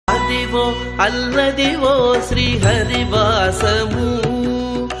అదివో అల్లదివో శ్రీహరివాసము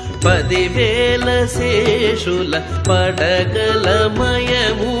 10,000 శేషుల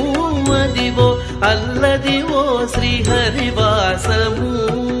పడగలమయము అదివో అల్లదివో శ్రీహరివాసము.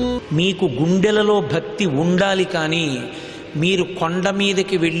 మీకు గుండెలలో భక్తి ఉండాలి, కానీ మీరు కొండ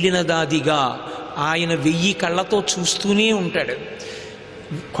మీదకి వెళ్ళిన దాదిగా ఆయన 1000 కళ్ళతో చూస్తూనే ఉంటాడు.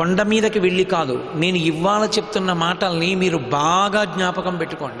 కొండ మీదకి వెళ్ళి కాదు, నేను ఇవాళ చెప్తున్న మాటల్ని మీరు బాగా జ్ఞాపకం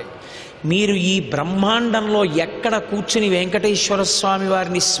పెట్టుకోండి. మీరు ఈ బ్రహ్మాండంలో ఎక్కడ కూర్చుని వెంకటేశ్వర స్వామి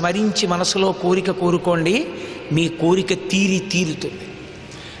వారిని స్మరించి మనసులో కోరిక కోరుకోండి, మీ కోరిక తీరుతుంది.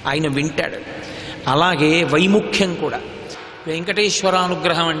 ఆయన వింటాడు. అలాగే వైముఖ్యం కూడా, వెంకటేశ్వర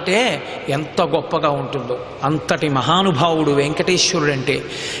అనుగ్రహం అంటే ఎంత గొప్పగా ఉంటుందో. అంతటి మహానుభావుడు వెంకటేశ్వరుడు అంటే,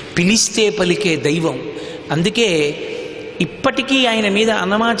 పిలిస్తే పలికే దైవం. అందుకే ఇప్పటికీ ఆయన మీద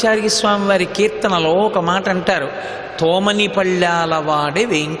అన్నమాచార్య స్వామి వారి కీర్తనలో ఒక మాట అంటారు, తోమని పళ్ళాల వాడే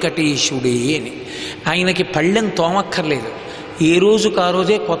వెంకటేశుడే అని. ఆయనకి పళ్ళెం తోమక్కర్లేదు, ఏ రోజుకు ఆ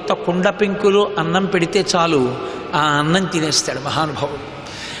రోజే కొత్త కుండ పెంకులు అన్నం పెడితే చాలు, ఆ అన్నం తినేస్తాడు మహానుభావుడు.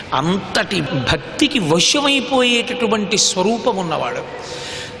 అంతటి భక్తికి వశమైపోయేటటువంటి స్వరూపం ఉన్నవాడు,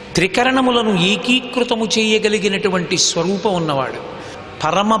 త్రికరణములను ఏకీకృతము చేయగలిగినటువంటి స్వరూపం ఉన్నవాడు.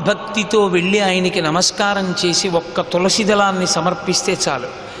 పరమభక్తితో వెళ్ళి ఆయనకి నమస్కారం చేసి ఒక్క తులసి దళాన్ని సమర్పిస్తే చాలు,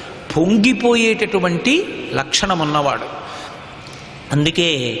 పొంగిపోయేటటువంటి లక్షణం ఉన్నవాడు. అందుకే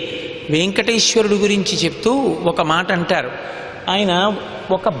వెంకటేశ్వరుడు గురించి చెప్తూ ఒక మాట అంటారు, ఆయన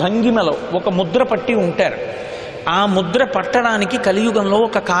ఒక భంగిమలో ఒక ముద్ర పట్టి ఉంటారు. ఆ ముద్ర పట్టడానికి కలియుగంలో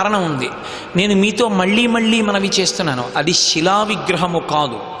ఒక కారణం ఉంది. నేను మీతో మళ్ళీ మనవి చేస్తున్నాను, అది శిలా విగ్రహము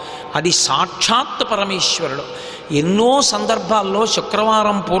కాదు, అది సాక్షాత్ పరమేశ్వరుడు. ఎన్నో సందర్భాల్లో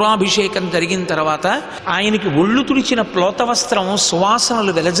శుక్రవారం పూరాభిషేకం జరిగిన తర్వాత ఆయనకి ఒళ్ళు తుడిచిన ప్లోత వస్త్రం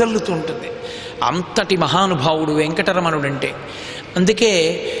సువాసనలు వెలజల్లుతుంటుంది. అంతటి మహానుభావుడు వెంకటరమణుడంటే. అందుకే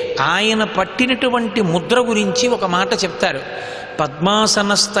ఆయన పట్టినటువంటి ముద్ర గురించి ఒక మాట చెప్తారు,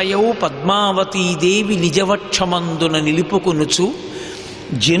 పద్మాసనస్థయౌ పద్మావతీదేవి నిజవక్షమందున నిలుపుకొనుచు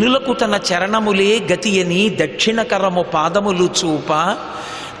జనులకు తన చరణములే గతి అని దక్షిణకరము పాదములు చూప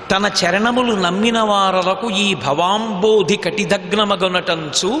తన చరణములు నమ్మిన వారలకు ఈ భవాంబోధి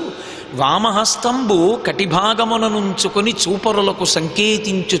కటిదగ్నమగొనటంచు వామహస్తంబు కటిభాగమున నుంచుకొని చూపరులకు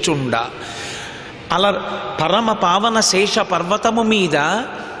సంకేతించుచుండ పరమ పావన శేష పర్వతము మీద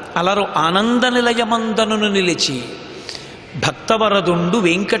అలరు ఆనంద నిలయమందనును నిలిచి భక్తవరదుండు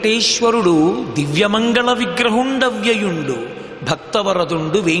వెంకటేశ్వరుడు దివ్యమంగళ విగ్రహుండవ్యయుండు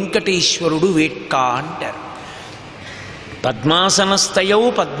భక్తవరదుండు వెంకటేశ్వరుడు వేట్కా అంటారు. పద్మాసనస్థయౌ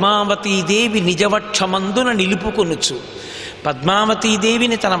పద్మావతీదేవి నిజవక్షమందున నిలుపుకొనుచు,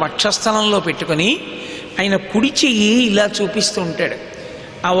 పద్మావతీదేవిని తన వక్షస్థలంలో పెట్టుకొని ఆయన కుడి చెయ్యి ఇలా చూపిస్తూ ఉంటాడు.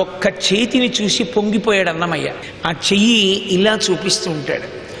 ఆ ఒక్క చేతిని చూసి పొంగిపోయాడు అన్నమయ్య. ఆ చెయ్యి ఇలా చూపిస్తూ ఉంటాడు.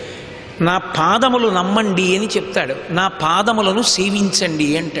 నా పాదములు నమ్మండి అని చెప్తాడు, నా పాదములను సేవించండి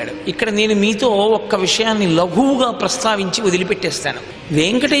అంటాడు. ఇక్కడ నేను మీతో ఒక్క విషయాన్ని లఘువుగా ప్రస్తావించి వదిలిపెట్టేస్తాను.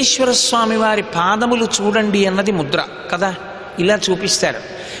 వెంకటేశ్వర స్వామి వారి పాదములు చూడండి అన్నది ముద్ర కదా, ఇలా చూపిస్తారు.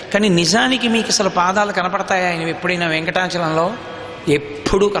 కానీ నిజానికి మీకు అసలు పాదాలు కనపడతాయా ఆయన ఎప్పుడైనా వెంకటాచలంలో?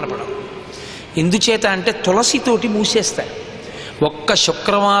 ఎప్పుడూ కనపడవు. ఎందుచేత అంటే తులసితోటి మూసేస్తారు. ఒక్క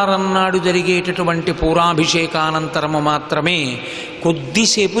శుక్రవారం నాడు జరిగేటటువంటి పూరాభిషేకానంతరము మాత్రమే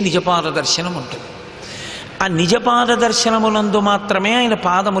కొద్దిసేపు నిజపాద దర్శనం ఉంటుంది. ఆ నిజపాద దర్శనమునందు మాత్రమే ఆయన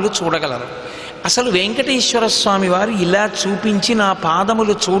పాదములు చూడగలరు. అసలు వెంకటేశ్వర స్వామి వారు ఇలా చూపించి నా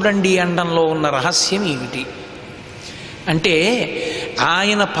పాదములు చూడండి అనడంలో ఉన్న రహస్యం ఏమిటి అంటే,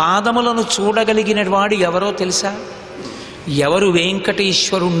 ఆయన పాదములను చూడగలిగిన వాడు ఎవరో తెలుసా? ఎవరు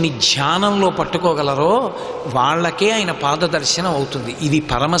వెంకటేశ్వరుణ్ణి ధ్యానంలో పట్టుకోగలరో వాళ్ళకే ఆయన పాదదర్శనం అవుతుంది. ఇది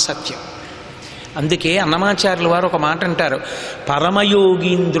పరమ సత్యం. అందుకే అన్నమాచార్యుల వారు ఒక మాట అంటారు,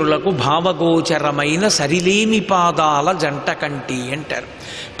 పరమయోగీంద్రులకు భావగోచరమైన సరిలేని పాదాల జంట కంటి అంటారు.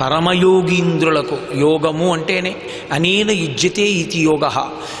 పరమయోగీంద్రులకు, యోగము అంటేనే అనేన యుజ్యతే ఇతి యోగ,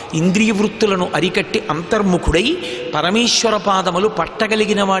 ఇంద్రియ వృత్తులను అరికట్టి అంతర్ముఖుడై పరమేశ్వర పాదములు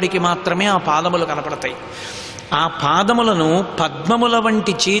పట్టగలిగిన వాడికి మాత్రమే ఆ పాదములు కనపడతాయి. ఆ పాదములను పద్మముల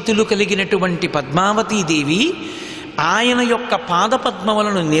వంటి చేతులు కలిగినటువంటి పద్మావతీదేవి ఆయన యొక్క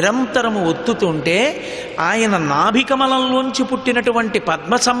పాదపద్మములను నిరంతరము ఒత్తుతుంటే, ఆయన నాభికమలంలోంచి పుట్టినటువంటి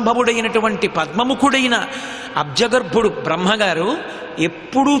పద్మసంభవుడైనటువంటి పద్మముఖుడైన అబ్జగర్భుడు బ్రహ్మగారు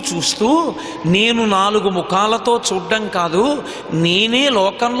ఎప్పుడూ చూస్తూ, నేను 4 ముఖాలతో చూడ్డం కాదు, నేనే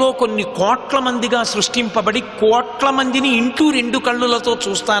లోకంలో కొన్ని కోట్ల మందిగా సృష్టింపబడి కోట్ల మందిని ఇంటూ 2 కళ్ళులతో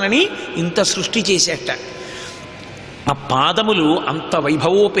చూస్తానని ఇంత సృష్టి చేసేట. ఆ పాదములు అంత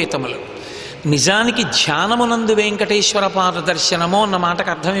వైభవోపేతములు. నిజానికి ధ్యానమునందు వెంకటేశ్వర పాద దర్శనము అన్న మాటకు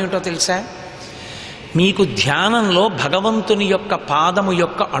అర్థం ఏమిటో తెలుసా? మీకు ధ్యానంలో భగవంతుని యొక్క పాదము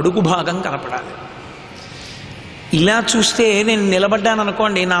యొక్క అడుగు భాగం కనపడాలి. ఇలా చూస్తే నేను నిలబడ్డాను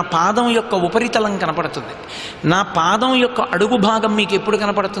అనుకోండి, నా పాదం యొక్క ఉపరితలం కనపడుతుంది. నా పాదం యొక్క అడుగు భాగం మీకు ఎప్పుడు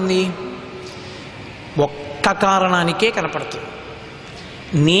కనపడుతుంది? ఒక్క కారణానికే కనపడుతుంది,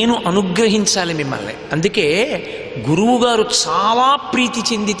 నేను అనుగ్రహించాలి మిమ్మల్ని. అందుకే గురువుగారు చాలా ప్రీతి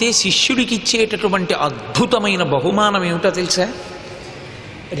చెందితే శిష్యుడికి ఇచ్చేటటువంటి అద్భుతమైన బహుమానం ఏమిటో తెలుసా?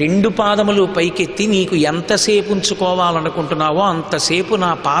 2 పాదములు పైకెత్తి నీకు ఎంతసేపు ఉంచుకోవాలనుకుంటున్నావో అంతసేపు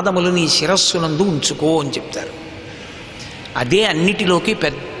నా పాదములు నీ శిరస్సునందు ఉంచుకో అని చెప్తారు. అదే అన్నిటిలోకి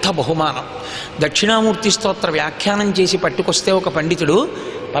పెద్ద బహుమానం. దక్షిణామూర్తి స్తోత్ర వ్యాఖ్యానం చేసి పట్టుకొస్తే ఒక పండితుడు,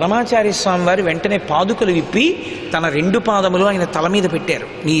 పరమాచార్య స్వామి వారు వెంటనే పాదుకలు విప్పి తన 2 పాదములు ఆయన తల మీద పెట్టారు.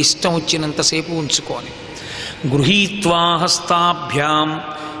 నీ ఇష్టం వచ్చినంతసేపు ఉంచుకోని. గృహీత్వా హస్తాభ్యాం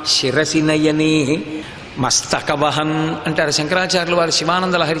శిరసి నయనే మస్తకవహన్ అంటారు శంకరాచార్యులు వారు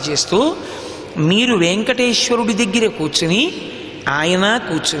శివానంద లహరి చేస్తూ. మీరు వెంకటేశ్వరుడి దగ్గర కూర్చుని, ఆయన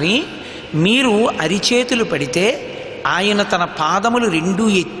కూర్చుని మీరు అరిచేతులు పడితే, ఆయన తన పాదములు 2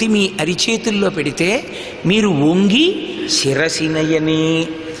 ఎత్తి మీ అరిచేతుల్లో పెడితే మీరు వంగి శిరసినయని,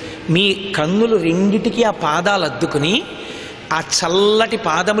 మీ కన్నులు 2టికి ఆ పాదాలు అద్దుకుని ఆ చల్లటి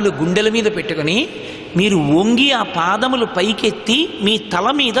పాదములు గుండెల మీద పెట్టుకుని మీరు వంగి ఆ పాదములు పైకెత్తి మీ తల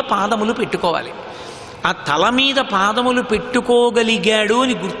మీద పాదములు పెట్టుకోవాలి. ఆ తల మీద పాదములు పెట్టుకోగలిగాడు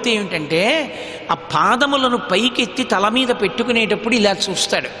అని గుర్తు ఏమిటంటే, ఆ పాదములను పైకెత్తి తల మీద పెట్టుకునేటప్పుడు ఇలా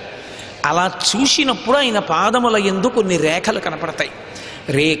చూస్తాడు. అలా చూసినప్పుడు ఆయన పాదముల యందు కొన్ని రేఖలు కనపడతాయి.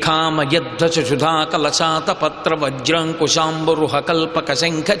 రేఖామయధ్వజుధా కలశాత పత్ర వజ్రాంకుశాంబరుహ కల్పక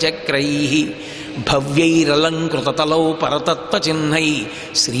శంఖ చక్రై భవ్యైరలంకృతతలౌ పరతత్వ చిహ్నై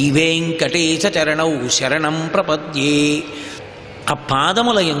శ్రీవేంకటేశ చరణౌ శరణం ప్రపద్యే. ఆ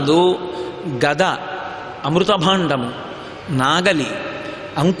పాదముల యందు గద, అమృతభాండము, నాగలి,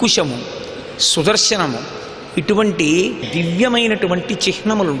 అంకుశము, సుదర్శనము ఇటువంటి దివ్యమైనటువంటి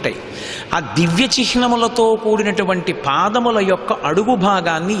చిహ్నములు ఉంటాయి. ఆ దివ్య చిహ్నములతో కూడినటువంటి పాదముల యొక్క అడుగు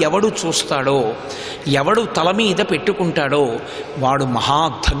భాగాన్ని ఎవడు చూస్తాడో, ఎవడు తల మీద పెట్టుకుంటాడో వాడు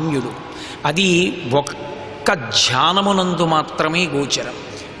మహాధన్యుడు. అది ఒక్క ధ్యానమునందు మాత్రమే గోచరం.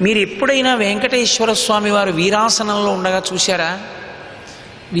 మీరు ఎప్పుడైనా వెంకటేశ్వర స్వామి వారు వీరాసనంలో ఉండగా చూశారా?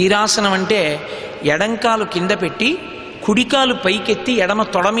 వీరాసనం అంటే ఎడంకాలు కింద పెట్టి కుడికాలు పైకెత్తి ఎడమ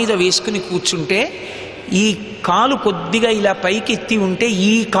తొడ మీద వేసుకుని కూర్చుంటే ఈ కాలు కొద్దిగా ఇలా పైకెత్తి ఉంటే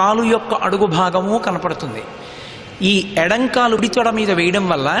ఈ కాలు యొక్క అడుగు భాగము కనపడుతుంది. ఈ ఎడంకాలు కుడి తొడ మీద వేయడం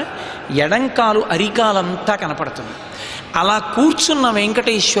వల్ల ఎడంకాలు అరికాలంతా కనపడుతుంది. అలా కూర్చున్న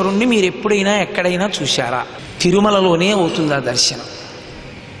వెంకటేశ్వరుణ్ణి మీరు ఎప్పుడైనా ఎక్కడైనా చూశారా? తిరుమలలోనే అవుతుంది ఆ దర్శనం.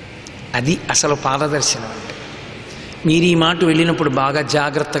 అది అసలు పాదదర్శనం అంటే. మీరు ఈ మాట వెళ్ళినప్పుడు బాగా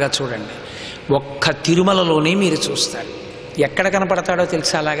జాగ్రత్తగా చూడండి. ఒక్క తిరుమలలోనే మీరు చూస్తారు. ఎక్కడ కనపడతాడో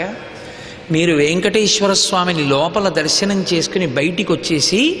తెలుసా? అలాగా మీరు వెంకటేశ్వర స్వామిని లోపల దర్శనం చేసుకుని బయటికి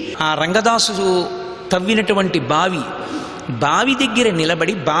వచ్చేసి ఆ రంగదాసు తవ్వినటువంటి బావి దగ్గర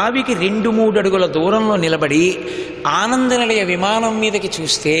నిలబడి, బావికి 2-3 అడుగుల దూరంలో నిలబడి ఆనందనిలయ విమానం మీదకి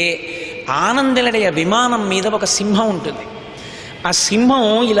చూస్తే, ఆనందనిలయ విమానం మీద ఒక సింహం ఉంటుంది. ఆ సింహం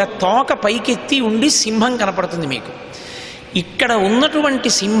ఇలా తోక పైకెత్తి ఉండి సింహం కనపడుతుంది మీకు. ఇక్కడ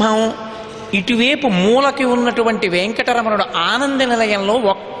ఉన్నటువంటి సింహం ఇటువైపు మూలకి ఉన్నటువంటి వెంకటరమణుడు ఆనంద నిలయంలో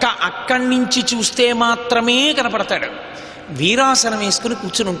అక్కడి నుంచి చూస్తే మాత్రమే కనపడతాడు. వీరాసనం వేసుకుని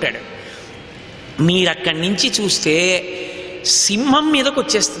కూర్చుని ఉంటాడు. మీరక్కడి నుంచి చూస్తే సింహం మీదకి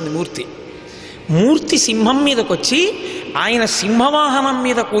వచ్చేస్తుంది మూర్తి సింహం మీదకి వచ్చి ఆయన సింహవాహనం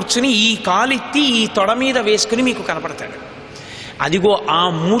మీద కూర్చుని ఈ కాలెత్తి ఈ తొడ మీద వేసుకుని మీకు కనపడతాడు. అదిగో ఆ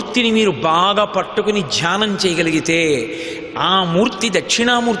మూర్తిని మీరు బాగా పట్టుకుని ధ్యానం చేయగలిగితే ఆ మూర్తి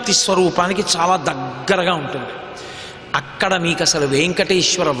దక్షిణామూర్తి స్వరూపానికి చాలా దగ్గరగా ఉంటుంది. అక్కడ మీకు అసలు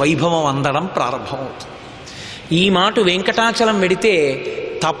వెంకటేశ్వర వైభవం అందడం ప్రారంభమవుతుంది. ఈ మాట వెంకటాచలం వెడితే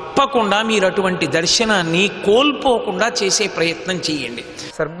తప్పకుండా మీరు అటువంటి దర్శనాన్ని కోల్పోకుండా చేసే ప్రయత్నం చేయండి.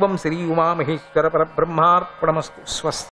 సర్వం శ్రీ ఉమామహేశ్వర పరబ్రహ్మార్పణమస్తు. స్వస్తి.